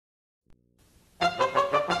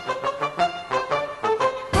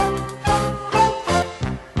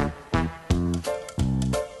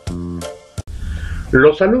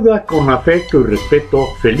Los saluda con afecto y respeto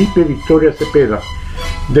Felipe Victoria Cepeda,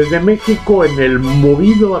 desde México, en el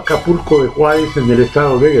movido Acapulco de Juárez, en el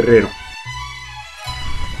estado de Guerrero.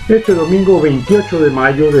 Este domingo 28 de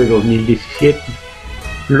mayo de 2017,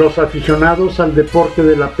 los aficionados al deporte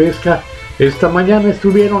de la pesca esta mañana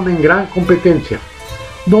estuvieron en gran competencia,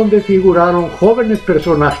 donde figuraron jóvenes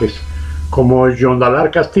personajes como Yondalar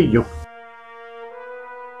Castillo,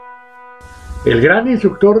 el gran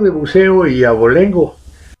instructor de buceo y abolengo,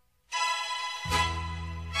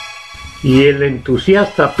 y el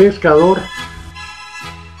entusiasta pescador,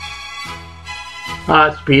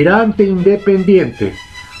 aspirante independiente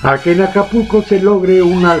a que en Acapulco se logre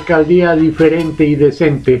una alcaldía diferente y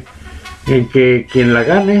decente, en que quien la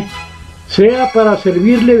gane sea para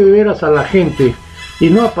servirle de veras a la gente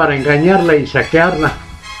y no para engañarla y saquearla,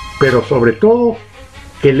 pero sobre todo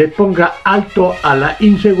que le ponga alto a la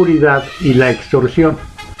inseguridad y la extorsión.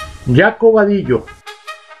 Yaco Vadillo,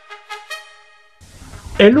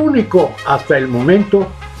 el único hasta el momento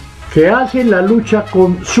que hace la lucha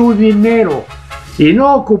con su dinero y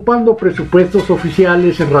no ocupando presupuestos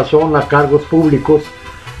oficiales en razón a cargos públicos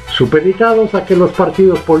supeditados a que los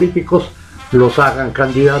partidos políticos los hagan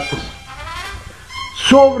candidatos.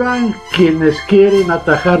 Sobran quienes quieren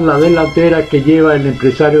atajar la delantera que lleva el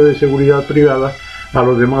empresario de seguridad privada a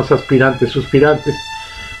los demás aspirantes suspirantes,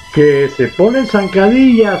 que se ponen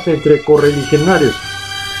zancadillas entre correligionarios,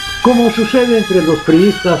 como sucede entre los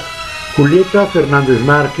priistas Julieta Fernández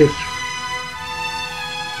Márquez,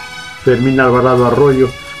 Fermín Alvarado Arroyo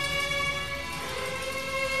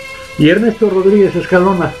y Ernesto Rodríguez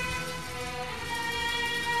Escalona,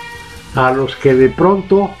 a los que de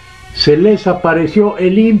pronto se les apareció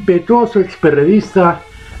el impetuoso experredista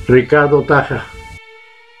Ricardo Taja.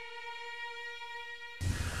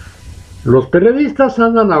 Los periodistas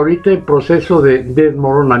andan ahorita en proceso de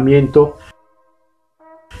desmoronamiento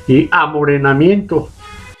y amorenamiento,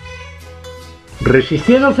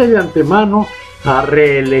 resistiéndose de antemano a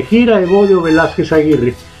reelegir a Evodio Velázquez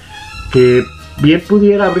Aguirre, que bien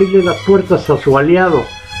pudiera abrirle las puertas a su aliado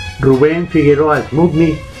Rubén Figueroa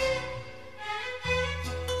Smutny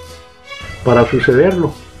para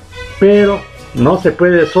sucederlo, pero no se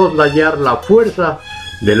puede soslayar la fuerza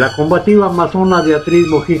de la combativa amazona Beatriz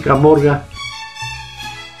Mojica Morga,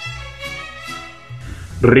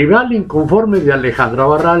 rival inconforme de Alejandra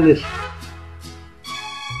Barrales.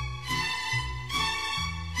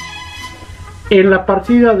 En la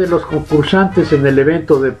partida de los concursantes en el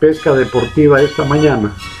evento de pesca deportiva esta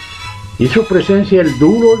mañana, hizo presencia el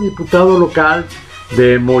duro diputado local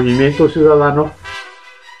de Movimiento Ciudadano,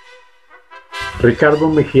 Ricardo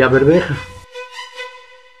Mejía Verdeja,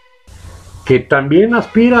 que también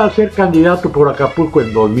aspira a ser candidato por Acapulco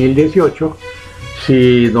en 2018,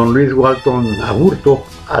 si don Luis Walton Aburto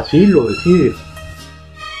así lo decide.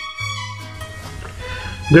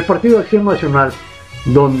 Del Partido Acción Nacional,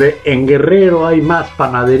 donde en Guerrero hay más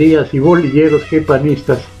panaderías y bolilleros que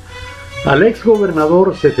panistas, al ex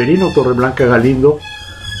gobernador Ceferino Torreblanca Galindo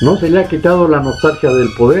no se le ha quitado la nostalgia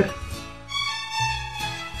del poder.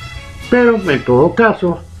 Pero en todo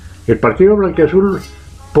caso, el Partido Blanquiazul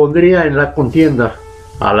pondría en la contienda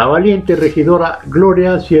a la valiente regidora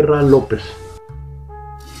Gloria Sierra López.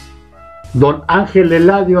 Don Ángel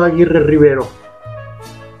Eladio Aguirre Rivero,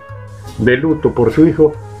 de luto por su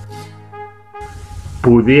hijo,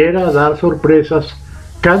 pudiera dar sorpresas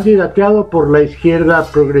candidateado por la izquierda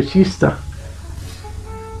progresista.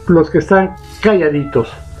 Los que están calladitos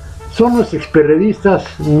son los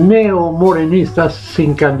experiodistas neomorenistas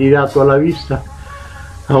sin candidato a la vista,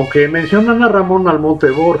 aunque mencionan a Ramón Almonte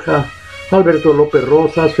Borja, Alberto López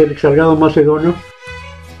Rosas, Félix Salgado Macedonio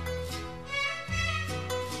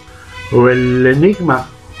o el enigma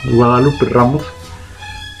Guadalupe Ramos,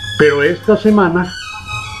 pero esta semana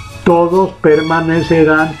todos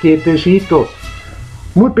permanecerán quietecitos,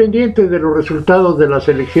 muy pendientes de los resultados de las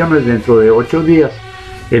elecciones dentro de 8 días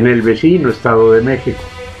en el vecino Estado de México.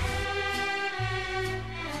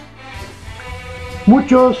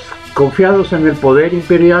 Muchos confiados en el poder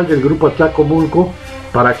imperial del grupo Atlacomulco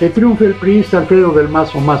para que triunfe el priista Alfredo del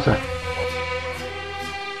Mazo Maza.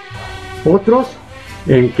 Otros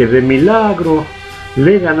en que de milagro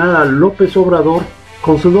le ganara López Obrador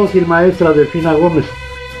con su dócil maestra Delfina Gómez,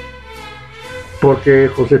 porque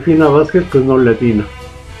Josefina Vázquez pues no le atina.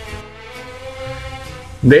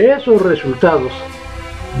 De esos resultados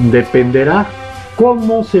dependerá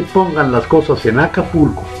cómo se pongan las cosas en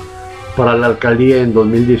Acapulco para la alcaldía en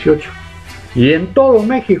 2018 y en todo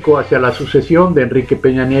México hacia la sucesión de Enrique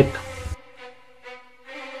Peña Nieto.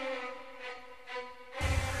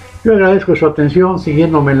 Yo agradezco su atención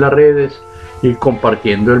siguiéndome en las redes y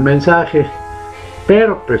compartiendo el mensaje.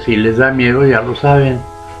 Pero pues si les da miedo, ya lo saben.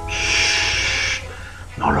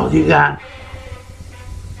 No lo digan.